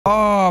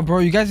Wow, bro,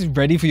 you guys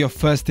ready for your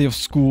first day of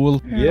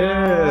school?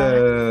 Yeah,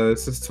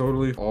 this is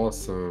totally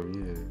awesome.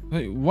 Yeah.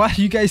 Wait, why are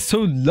you guys so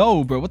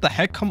low, bro? What the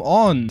heck? Come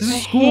on. This I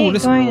is school. hate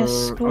Listen. going to I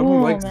school,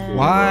 don't like man. school.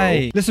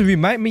 Why? Listen, we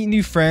might meet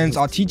new friends.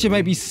 Our teacher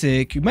might be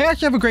sick. We might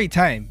actually have a great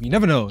time. You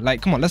never know.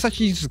 Like, come on, let's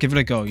actually just give it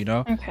a go, you know?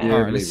 Okay. Yeah.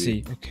 All right, let's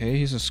maybe. see. Okay,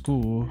 here's a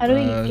school. How do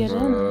we get in?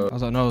 I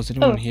don't know. Is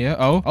anyone Oh. here?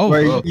 Oh.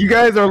 Wait, you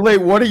guys are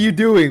late. What are you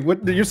doing?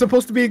 What? You're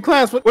supposed to be in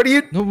class. What are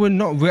you? No, we're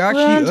not. We're on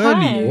actually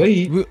time. early.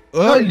 Wait. We're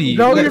early.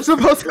 No, Like, you're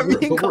supposed to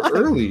be in but we're class.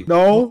 early.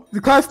 No,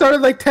 the class started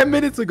like 10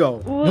 minutes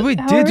ago. No, it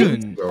How are we-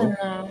 didn't. Bro.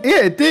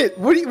 Yeah, it did.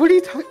 What are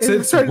you talking?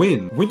 Since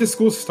when? When did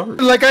school start?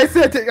 Like I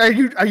said,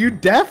 are you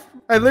deaf?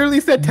 I literally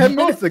said 10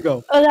 minutes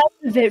ago. Oh,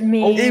 that's a bit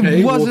mean. It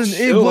Okay, well, wasn't.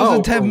 It chill wasn't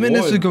out 10 for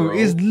minutes one, ago. bro.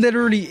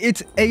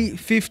 It's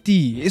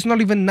 8:50. It's not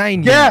even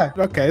 9 yet.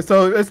 Yeah. Okay,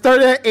 so it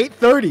started at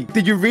 8:30.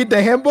 Did you read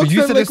the handbook? But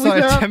you that, said like, it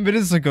started we got? 10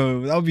 minutes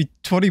ago. That would be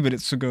 20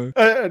 minutes ago.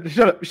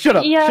 Shut up! Shut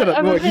up! Yeah, shut up!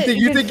 I'm a What, bit you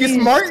think you're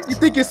confused. smart? You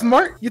think you're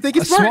smart? You think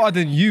you're smart? Smarter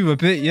than you a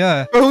bit,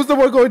 yeah. But who's the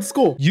one going to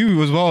school?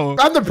 You as well.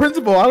 I'm the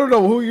principal. I don't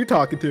know who you're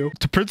talking to.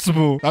 The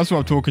principal. That's who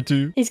I'm talking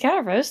to. He's kind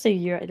of roasting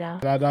you right now.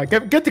 Nah,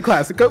 get to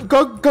class. Go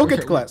get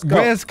to class. Go.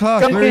 Where's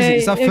class? Where is it?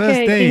 It's our first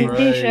day.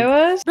 Can you show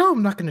us? No,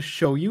 I'm not gonna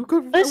show you. Go,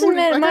 Listen, I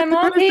man, my got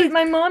mom better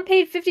things.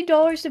 paid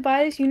 $50 to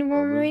buy this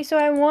uniform for me, so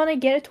I want to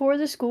get a tour of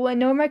the school and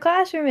know where my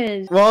classroom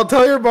is. Well,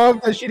 tell your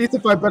mom that she needs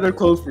to find better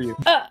clothes for you.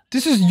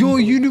 This is your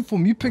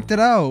uniform. You picked it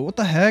out. What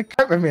the heck?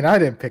 I mean, I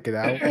didn't pick it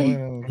out.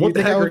 What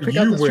the heck are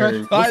you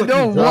wearing? I Looks like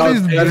know. you What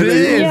is dropped everything.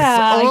 this?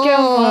 Yeah,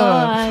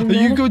 come on.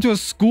 You go to a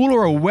school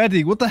or a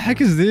wedding. What the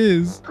heck is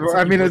this?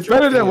 I mean, it's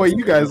better than what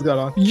you guys got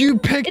on. You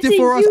picked It's it a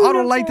for us. I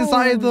don't like this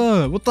uniform.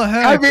 either. What the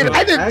heck? I mean,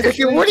 I didn't pick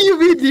it. What do you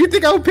mean? Do you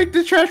think I would pick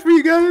this trash for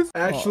you guys?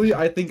 Actually,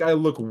 I think I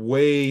look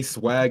way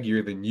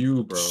swaggier than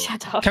you, bro.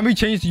 Shut up. Can we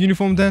change the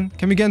uniform then?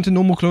 Can we get into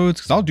normal clothes?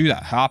 Because I'll do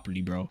that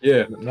happily, bro.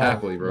 Yeah,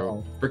 happily, bro.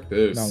 no. Frick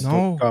this.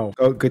 No.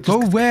 Go. Good. Go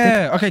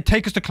where? Okay,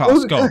 take us to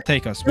class. Go.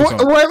 Take us. We'll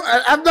go.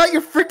 I'm not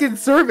your freaking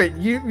servant.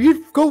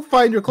 You go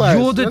find your class.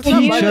 You're the That's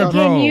not my teacher, job.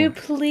 bro. Can you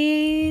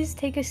please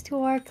take us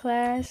to our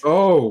class?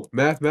 Oh,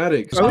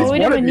 mathematics. At Oh, least we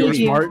one don't of you need is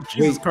you. smart.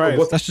 Jesus Wait, Christ.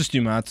 what's Let's just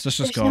do maths. Let's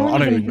just There's go. no I one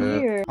don't even even know.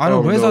 here. I know.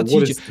 Oh, Where's no, our what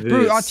teacher? is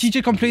Bro, our this?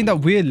 teacher complained that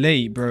we're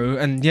late, bro.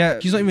 And yeah,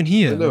 he's not even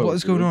here. I know, What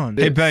is going dude. on?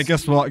 Hey, Bear,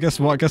 guess what? Guess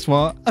what?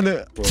 And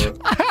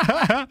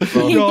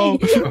What? Yo,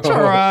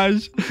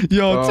 trash.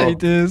 Yo, Oh. take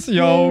this.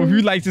 Yo, who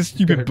likes this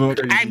stupid book?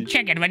 Crazy. I'm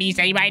checking when you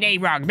say my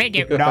name wrong. Make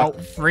it. No,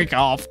 freak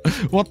off.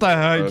 What the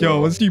heck, yo?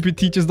 know. What stupid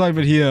teacher's not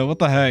even here? What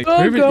the heck? Oh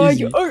We're even god.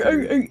 easy. Yo.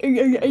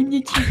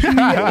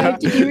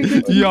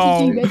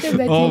 Yo,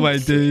 oh my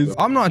days.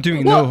 I'm not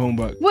doing What? no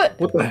homework. What?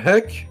 What the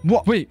heck?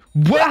 What? Wait,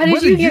 what? How did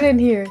Where you get in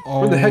here?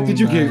 Oh, Where the heck did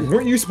you man. get?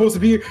 Weren't you supposed to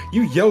be here?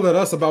 You yelled at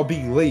us about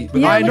being late.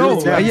 But Yeah, I now know.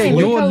 you're but Yeah, it's late.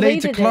 Look you're how late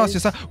late to it class. is.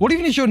 Yourself. What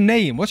even is your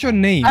name? What's your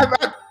name?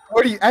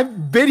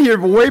 I've been here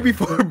way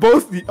before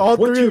all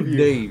What's three your of you.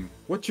 name?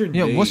 What's your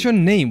Yeah, name? what's your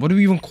name? What do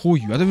we even call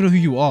you? I don't even know who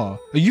you are.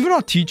 Are you even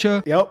our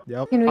teacher? Yep.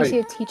 Can we Right. see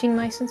a teaching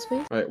license,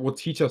 please? All right, well,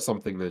 teach us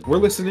something then. We're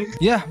listening.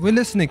 Yeah, we're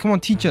listening. Come on,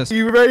 teach us.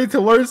 You ready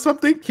to learn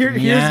something?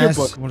 Here's your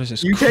book. What is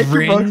this? You take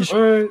your book. Cringe? All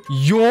right.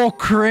 You're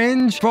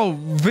cringe? Bro,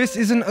 this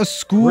isn't a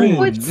school.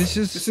 Cringe. This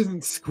This is...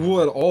 isn't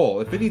school at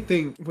all. If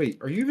anything, wait,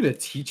 are you even a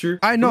teacher?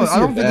 I know. Let me see I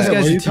your don't think this badge.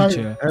 guy's What are a you talking-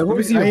 teacher. Let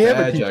me see I your am a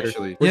badge, teacher.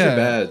 actually. Where's Yeah. your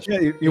badge? Yeah,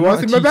 you You're want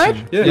not to see a my badge?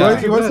 teacher. Yeah,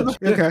 Yeah. You want to see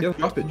yeah, my Okay. yeah,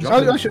 drop it,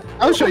 drop it.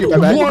 I'll show you my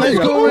badge. What There is you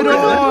go. going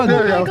on?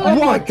 There you go.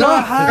 What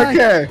the heck?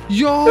 Okay.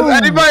 Yo.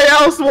 Does anybody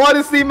else want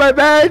to see my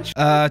badge?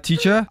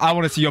 Teacher, I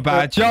want to see your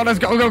badge. Yo, let's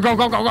go, go, go,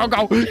 go, go, go,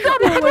 go.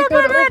 Oh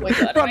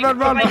my god.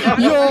 Run.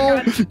 Yo,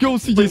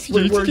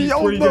 CJ,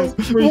 oh no.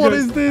 What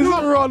is this?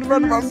 Run.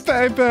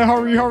 Bear,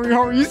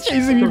 hurry. He's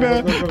chasing me,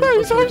 Bear.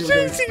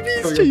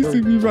 He's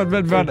chasing me.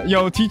 Run.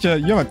 Yo, teacher,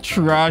 you have a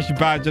trash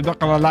badge. I'm not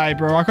gonna lie,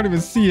 bro. I can't even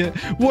see it.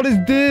 What is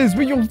this?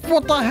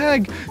 What the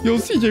heck? Yo,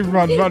 CJ,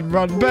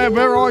 run. Bear,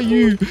 where are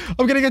you?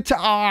 I'm gonna get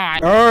All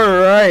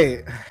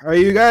right. Are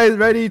you guys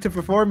ready to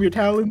perform your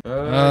talent?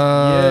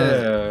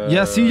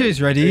 Yeah,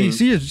 CJ's ready.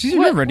 CJ,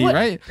 you're ready, What?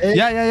 right? Eh,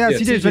 Yeah.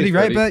 CJ's ready,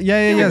 right? But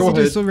yeah. Go CJ's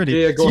ahead. still ready.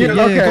 Yeah, go ahead.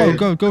 Yeah,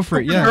 Okay. go for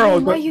it. Yeah. Girl,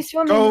 Why are you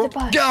throwing me go. under the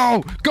bus?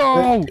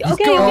 Go.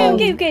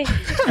 Okay.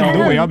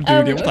 The way I'm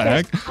doing it. What the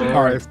heck?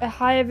 All right.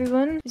 Hi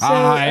everyone. So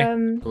Hi. I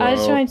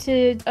just Hello.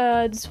 wanted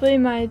to display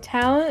my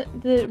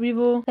talent that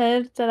Weeble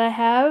said that I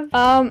have.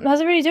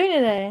 How's everybody doing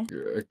today?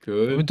 We're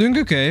Good. doing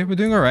okay. We're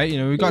doing all right. You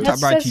know, we got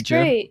tapped by a teacher.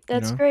 Great.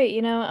 That's know?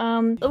 great.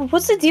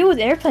 What's the deal with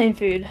airplane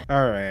food?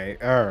 All right.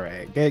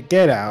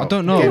 Get out. I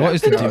don't know. Get What out.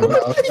 is the deal?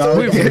 No,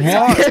 Wait, get-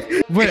 what?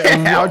 Wait,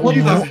 Get out, what?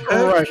 Jesus the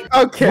Christ.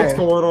 What's Okay.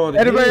 going on?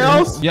 Anybody here?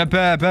 else? Yeah,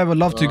 Bear would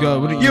love to go.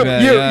 Wouldn't you, You,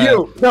 Bear? Yeah.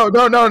 No.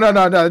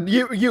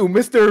 You,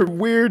 Mr.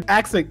 Weird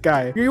accent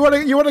guy. You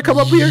wanna come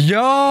up here?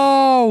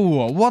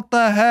 Yo, what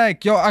the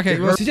heck? Yo, okay,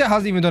 well, CJ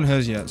hasn't even done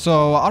hers yet,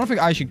 so I don't think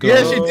I should go.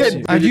 Yeah, she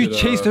did. And you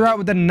chased her out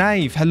with a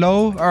knife.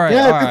 Hello? All right,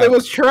 Yeah, all because right. it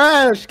was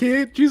trash,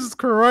 kid. Jesus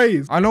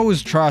Christ. I know it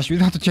was trash. We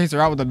didn't have to chase her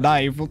out with a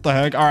knife. What the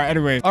heck? All right,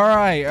 anyway. All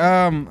right,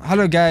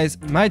 hello, guys.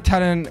 My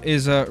talent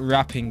is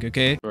rapping,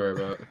 okay? Sorry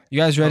about. You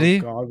guys ready?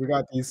 Oh God, we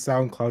got these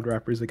SoundCloud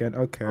rappers again.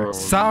 Okay.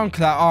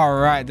 SoundCloud,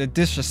 alright, the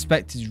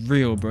disrespect is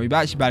real, bro. You're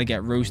actually about to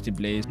get roasted,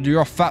 Blaze.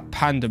 You're a fat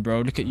panda,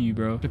 bro. Look at you,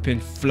 bro. Flipping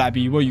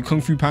flabby. What, you Kung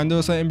Fu Panda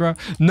or something, bro?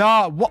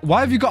 Nah,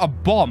 why have you got a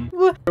bomb?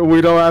 We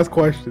don't ask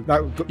questions.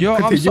 Yo,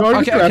 I'm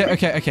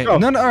okay. Go.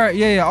 No, alright,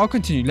 yeah, I'll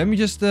continue. Let me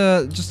just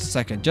a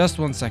second. Just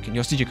 1 second.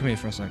 Yo, CJ, come here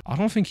for a second. I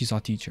don't think he's our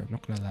teacher. I'm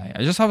not gonna lie.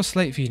 I just have a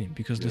slight feeling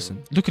because,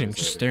 listen, look at him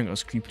just staring at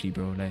us creepily,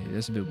 bro. Like,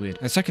 that's a bit weird.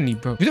 And secondly,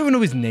 bro, we don't even know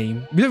his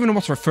name. We don't even know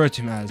what to refer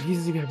to him as. He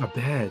doesn't even have a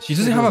badge. He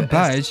doesn't have a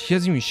badge. He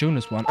hasn't even shown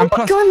us one. Oh And my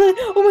plus, god!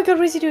 Oh my god!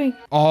 What is he doing?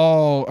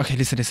 oh, okay.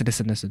 Listen.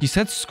 He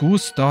said school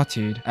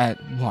started at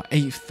what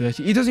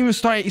 8:30. It doesn't even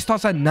start. It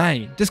starts at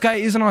 9. This guy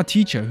isn't our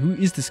teacher. Who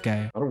is this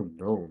guy? I don't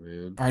know,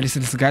 man. All right,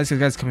 listen, guys,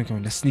 come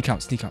on. Let's sneak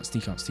out. Come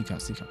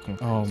on.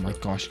 Oh my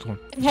gosh, come on.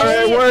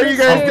 Hey, where are you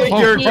guys think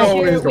you're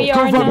going? We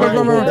are Come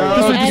on,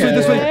 not.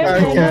 this way.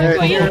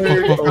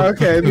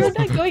 Okay. We're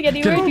not going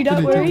anywhere.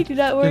 Do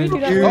not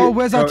worry. Oh,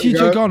 where's our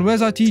teacher gone?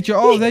 Where's our teacher?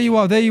 Oh, there you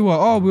are.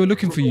 Oh, we were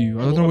looking for you.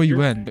 I don't know where you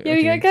went. Yeah,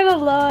 we got kind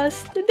of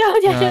lost.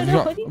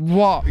 No.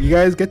 What? You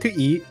guys get to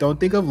eat. Don't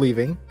think of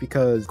leaving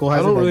because school I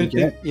hasn't don't really ended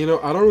yet.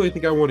 think, I don't really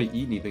think I want to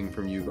eat anything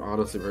from you,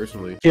 honestly,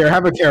 personally. Here,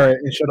 have a carrot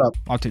and shut up.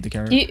 I'll take the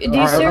carrot. Do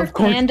you serve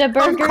panda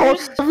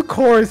burgers? Of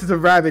course, the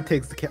rabbit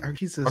takes the carrot.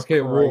 Jesus Okay,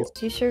 well, Christ.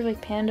 Do you serve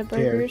like panda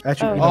burgers? that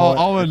should be Oh,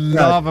 I would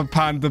love a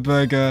panda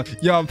burger.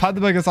 Yo,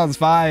 panda burger sounds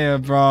fire,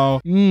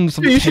 bro. Some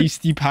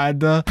tasty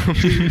panda.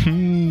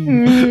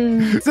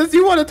 Since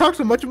you want to talk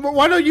so much,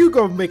 why don't you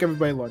go make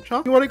everybody lunch,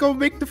 huh? You want to go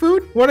make the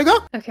food? Want to go?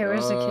 Okay,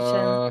 where's the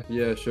kitchen?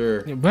 Yeah,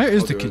 sure. Where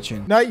is I'll the do it.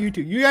 kitchen? Not you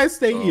two. You guys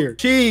stay here.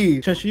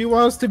 She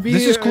wants to be.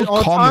 This is called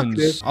all Commons.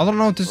 talkative. I don't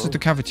know if this is the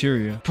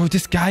cafeteria. Bro,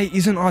 this guy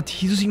isn't our...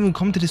 He doesn't even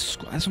come to this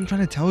school. That's what I'm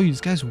trying to tell you.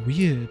 This guy's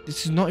weird.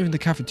 This is not even the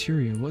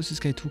cafeteria. What is this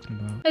guy talking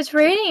about? It's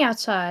raining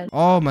outside.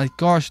 Oh my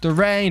gosh, the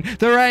rain.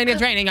 It's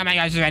raining. Oh my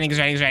gosh,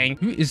 it's raining.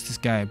 Who is this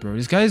guy, bro?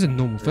 This guy isn't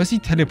normal. First he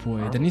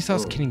teleported, then he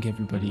starts killing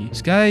everybody.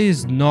 This guy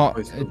is not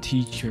a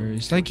teacher.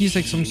 It's like he's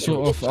like some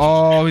sort of...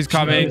 Oh, he's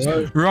coming.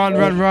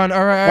 Run.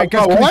 All right,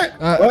 guys. What?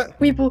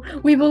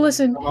 Weeble,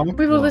 listen.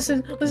 Weeble,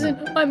 listen.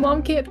 My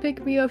mom can't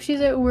pick me up.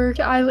 She's at work.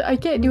 I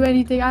can't do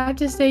anything. I have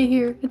to stay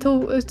here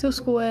until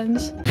school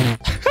ends.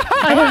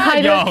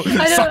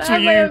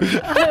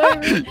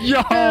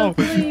 Yo,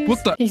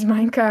 what the... He's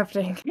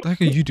Minecrafting. What the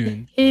heck are you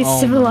doing? He's Oh,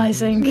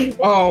 civilizing.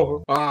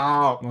 Oh,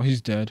 Well,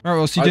 he's dead. All right,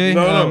 well,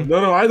 CJ.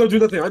 no, I don't do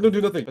nothing. I don't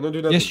do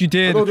nothing. Yes, you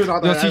did. I don't do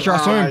nothing. Your teacher, I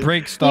saw him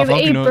break stuff. Yeah, I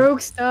hope he you know.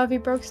 broke stuff. He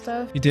broke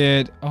stuff. He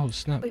did. Oh,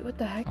 snap. Wait, what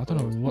the heck? I don't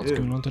know what's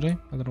going on today.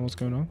 I don't know what's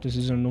going on. This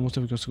isn't a normal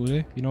typical school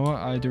day. You know what?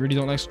 I really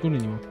don't like school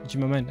anymore. What do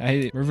you mean? I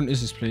hate it. Where even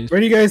is this place? Where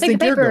do you guys Take a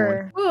think you're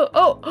going? paper.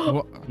 Oh.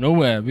 What?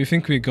 Nowhere. We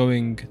think we're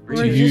going to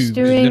We're you. just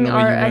because we don't doing know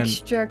where our you went.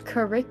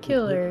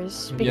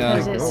 extracurriculars Yeah.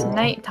 because it's Oh.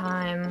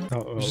 nighttime.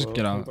 Let's just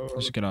get out. Let's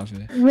just get out of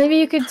here. Maybe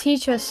you could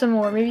teach us some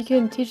more. Maybe you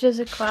can teach us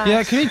a class.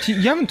 Yeah, can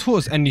you haven't taught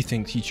us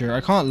anything, teacher.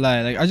 I can't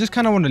lie. Like, I just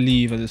kind of want to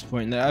leave at this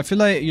point. Like, I feel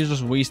like you're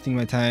just wasting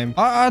my time.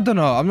 I don't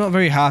know. I'm not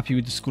very happy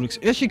with the school.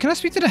 Actually, can I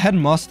speak to the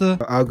headmaster?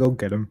 I'll go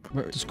get him.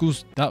 The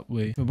school's that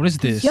way. What is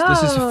this? Yo,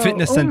 This is a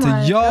fitness oh center.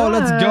 my Yo,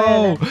 let's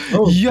go.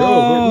 Oh, Yo.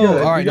 go.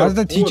 Yeah, All right, now that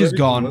the teacher's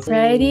gone.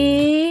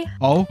 Ready?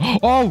 Oh,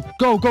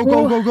 go.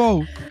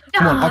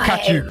 Come on, I'll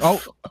catch you.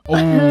 Oh, you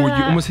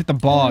almost hit the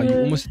bar.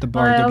 You almost hit the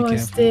bar. I You gotta be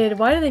almost careful. did.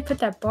 Why did they put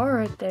that bar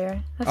right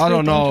there? That's I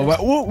don't very know.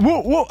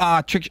 dangerous.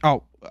 Whoa. Trick.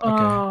 Oh, okay.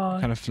 Oh.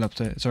 Kind of flipped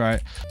it. It's all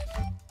right.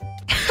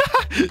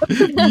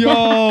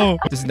 Yo,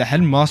 this is the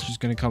headmaster's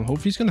gonna come.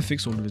 Hopefully he's gonna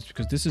fix all of this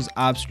because this is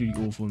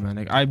absolutely awful, man.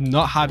 Like, I'm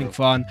not having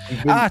fun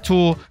at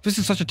all. This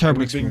is such a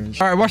terrible experience.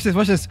 All right, watch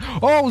this.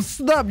 Oh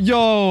snap,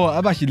 yo,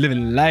 I'm actually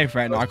living life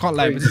right now. I can't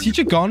lie. But the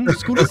teacher gone. The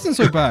school isn't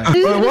so bad.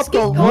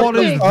 What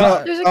is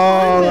that? There's a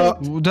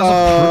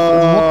convict.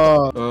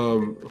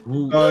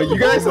 You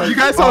guys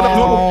saw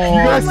the.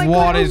 You guys. my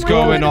What God, is oh my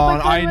going God,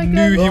 on? oh my God, I oh my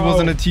knew God. he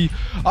wasn't a T.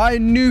 I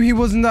knew he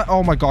wasn't that.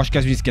 Oh my gosh,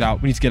 guys, we need to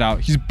get out.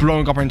 He's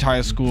blowing up our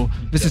entire school.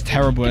 This is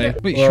terrible. Eh?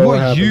 Wait, Well, who what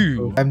are happened?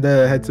 you? I'm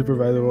the head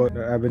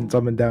supervisor. I've been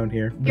summoned down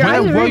here. Your eyes Where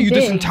are were very you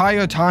this big.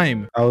 entire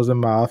time? I was in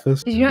my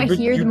office. Did you not But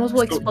hear the you- multiple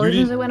so you explosions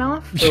didn't- that went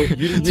off? So you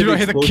didn't Did you not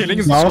hear the explosions? killing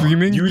and No.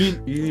 screaming? You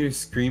didn't hear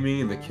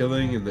screaming and the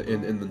killing and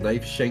the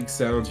knife shank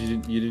sounds. You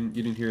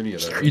didn't hear any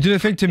of that. Right? You didn't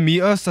think to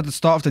meet us at the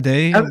start of the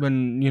day And-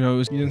 when, you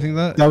didn't think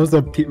that? That was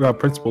the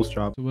principal's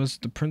job. So where's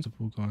the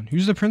principal gone?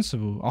 Who's the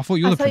principal? I thought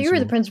you were I the thought principal. you were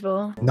the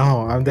principal.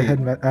 No, I'm the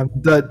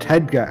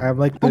head guy. I'm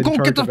like the Oh, go in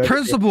get charge the of everything.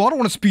 principal. I don't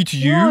want to speak to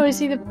you. No, is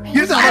he the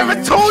I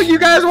haven't told you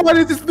guys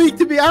wanted to speak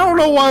to me. I don't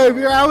know why.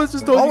 I was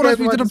just told I you want to guys speak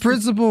to wanted the to speak.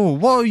 principal.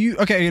 What are you?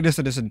 Okay,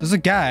 listen. There's a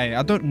guy.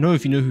 I don't know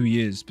if you know who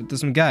he is, but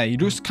there's some guy. He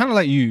looks kind of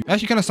like you.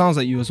 Actually, kind of sounds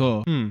like you as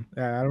well. Yeah, I don't Do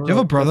you have know.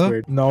 a brother? That's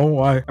weird. No,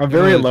 why? I'm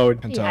very alone.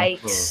 Can tell.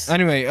 Yikes.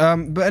 Anyway,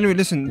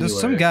 listen. There's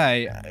some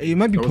guy. He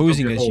might be Don't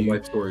posing your as whole you.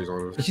 life stories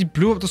on us. He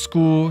blew up the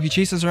school. He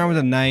chased us around with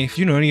a knife.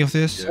 Do you know any of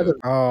this? Yeah.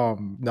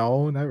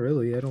 No, not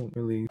really. I don't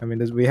really. I mean,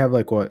 we have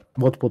like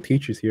multiple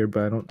teachers here,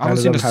 but I don't. I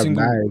haven't none seen of a them have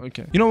single. knives.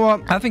 Okay. You know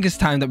what? I think it's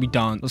time that we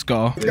done. Let's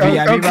go.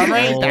 Okay.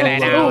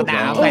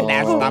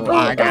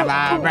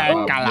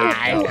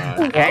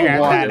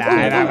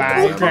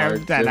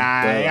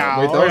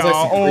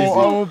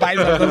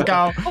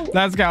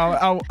 Let's go.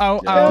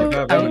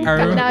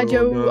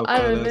 Najo.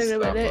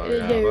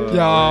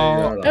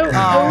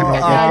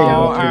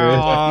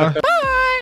 Yo.